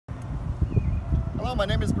Hello, my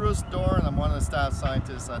name is Bruce Dorn. I'm one of the staff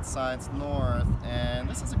scientists at Science North, and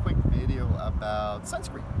this is a quick video about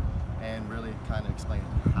sunscreen and really kind of explain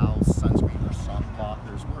how sunscreen or sun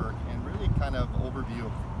blockers work and really kind of overview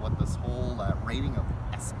of what this whole rating of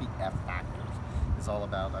SPF factors is all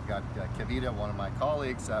about. I've got Kavita, one of my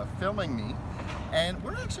colleagues, filming me, and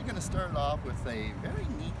we're actually going to start off with a very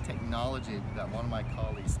neat technology that one of my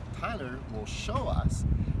colleagues, Tyler, will show us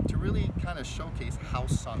to really kind of showcase how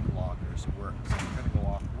sun blockers work. So we're going to go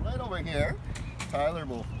off right over here. Tyler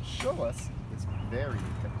will show us this very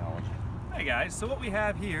neat technology. Hi guys, so what we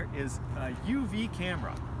have here is a UV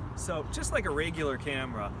camera. So just like a regular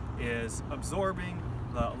camera is absorbing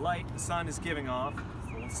the light the sun is giving off,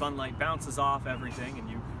 the sunlight bounces off everything and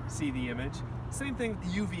you see the image. Same thing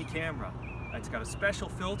with the UV camera. It's got a special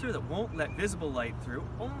filter that won't let visible light through,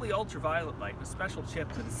 only ultraviolet light, and a special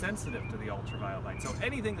chip that is sensitive to the ultraviolet light. So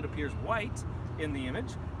anything that appears white in the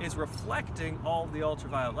image is reflecting all of the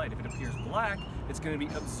ultraviolet light. If it appears black, it's going to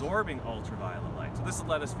be absorbing ultraviolet light. So this will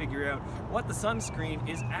let us figure out what the sunscreen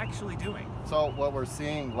is actually doing. So what we're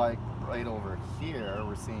seeing, like right over here,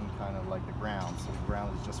 we're seeing kind of like the ground. So the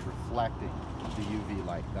ground is just reflecting the UV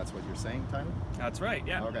light. That's what you're saying, Tyler? That's right,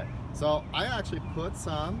 yeah. Okay. So I actually put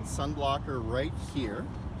some sun blocker right here.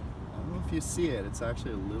 I don't know if you see it. It's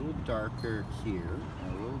actually a little darker here,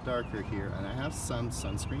 and a little darker here, and I have some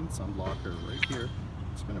sunscreen, sun blocker right here.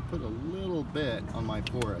 I'm just going to put a little bit on my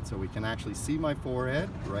forehead so we can actually see my forehead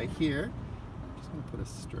right here. I'm just going to put a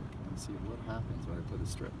strip and see what happens when I put a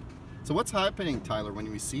strip. So what's happening, Tyler, when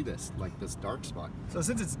we see this, like this dark spot? So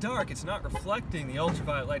since it's dark, it's not reflecting the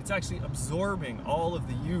ultraviolet light, it's actually absorbing all of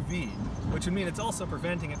the UV, which would mean it's also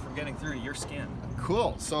preventing it from getting through your skin.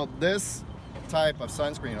 Cool. So this type of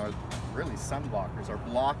sunscreen, or really sun blockers, are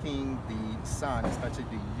blocking the sun, especially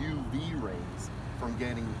the UV rays, from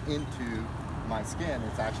getting into my skin.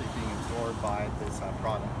 It's actually being absorbed by this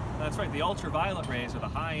product. That's right. The ultraviolet rays are the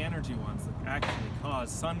high energy ones that actually cause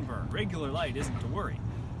sunburn. Regular light isn't to worry.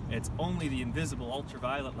 It's only the invisible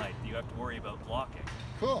ultraviolet light that you have to worry about blocking.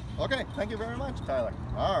 Cool. Okay, thank you very much, Tyler.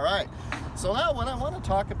 All right. So now what I want to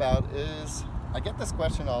talk about is, I get this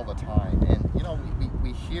question all the time, and you know,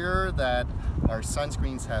 we hear that our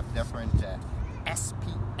sunscreens have different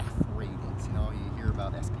SPF ratings. You know, you hear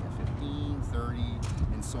about SPF 15, 30,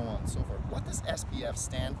 and so on and so forth. What does SPF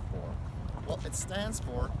stand for? Well, it stands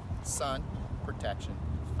for Sun Protection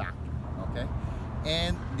Factor, okay?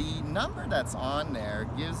 And the number that's on there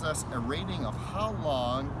gives us a rating of how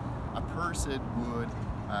long a person would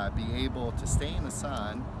be able to stay in the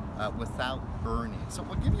sun without burning. So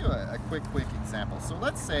we'll give you a quick example. So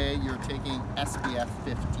let's say you're taking SPF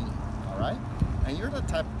 15, all right? And you're the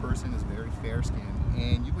type of person who's very fair skinned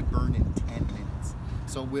and you would burn in 10 minutes.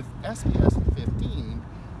 So with SPF 15,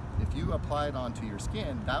 if you apply it onto your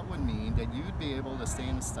skin, that would mean that you'd be able to stay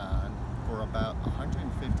in the sun for about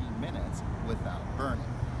 150 minutes without burning.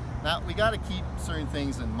 Now, we got to keep certain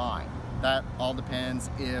things in mind. That all depends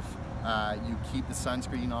if you keep the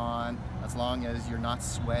sunscreen on, as long as you're not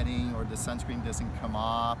sweating or the sunscreen doesn't come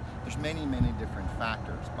off. There's many different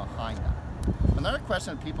factors behind that. Another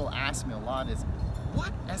question that people ask me a lot is,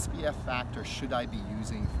 what SPF factor should I be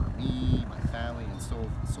using for me, my family, and so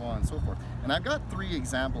on and so forth? And I've got 3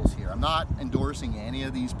 examples here. I'm not endorsing any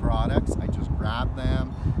of these products. I just grabbed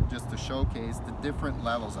them just to showcase the different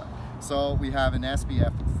levels of it. So we have an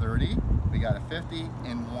SPF 30, we got a 50,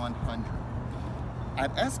 and 100.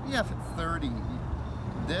 At SPF 30,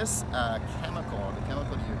 this chemical, the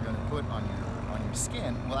chemical that you're going to put on your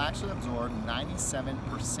skin, will actually absorb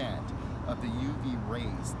 97% of the UV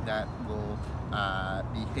rays that will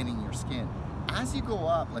be hitting your skin. As you go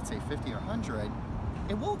up, let's say 50 or 100,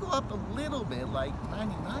 it will go up a little bit, like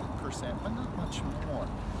 99%, but not much more.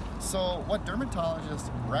 So what dermatologists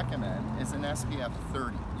recommend is an SPF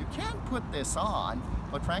 30. You can put this on,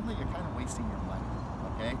 but frankly, you're kind of wasting your money,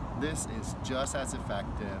 okay? This is just as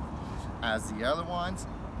effective as the other ones.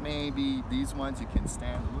 Maybe these ones you can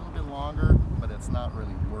stand a little bit longer, but it's not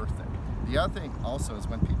really worth it. The other thing also is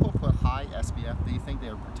when people put high SPF, they think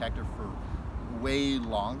they're protected for way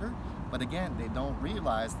longer, but again, they don't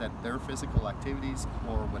realize that their physical activities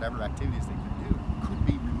or whatever activities they can do could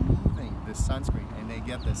be removing this sunscreen, and they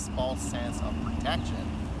get this false sense of protection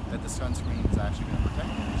that the sunscreen is actually going to protect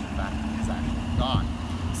them, which in fact is actually not.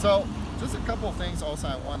 So just a couple of things also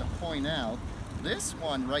I want to point out. This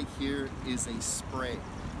one right here is a spray.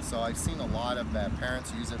 So I've seen a lot of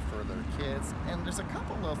parents use it for their kids, and there's a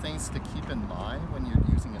couple little things to keep in mind when you're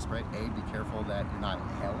using a spray. A, be careful that you're not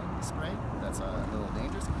inhaling the spray. That's a little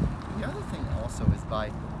dangerous. The other thing also is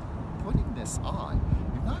by putting this on,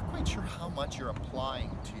 you're not quite sure how much you're applying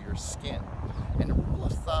to your skin. And the rule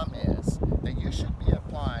of thumb is that you should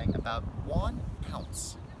about 1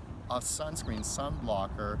 ounce of sunscreen,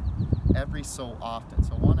 sunblocker every so often.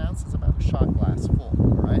 So 1 ounce is about a shot glass full,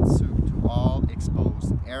 all right, so to all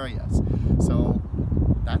exposed areas. So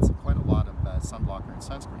that's quite a lot of sunblocker and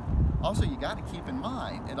sunscreen. Also, you got to keep in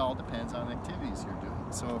mind, it all depends on activities you're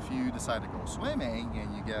doing. So if you decide to go swimming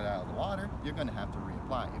and you get out of the water, you're going to have to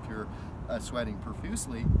reapply. If you're sweating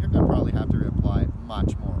profusely, you're going to probably have to reapply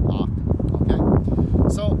much more often,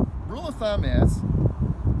 okay? So rule of thumb is,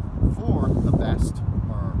 for the best,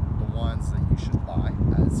 or the ones that you should buy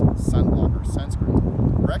as sunblocker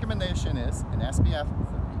sunscreen, the recommendation is an SPF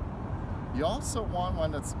 30. You also want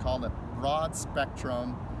one that's called a broad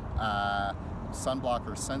spectrum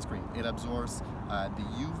sunblocker sunscreen. It absorbs the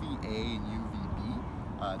UVA and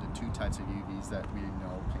UVB, the 2 types of UVs that we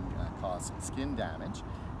know can cause skin damage.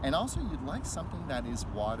 And also you'd like something that is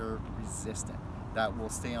water resistant, that will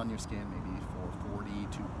stay on your skin maybe for 40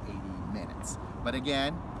 to 80 minutes. But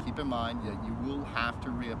again, keep in mind that you will have to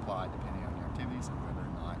reapply depending on your activities and whether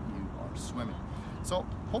or not you are swimming. So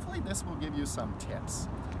hopefully this will give you some tips.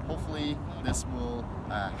 Hopefully this will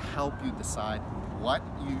help you decide what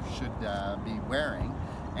you should be wearing.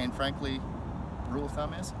 And frankly, rule of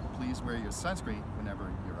thumb is, please wear your sunscreen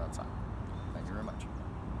whenever you're outside. Thank you very much.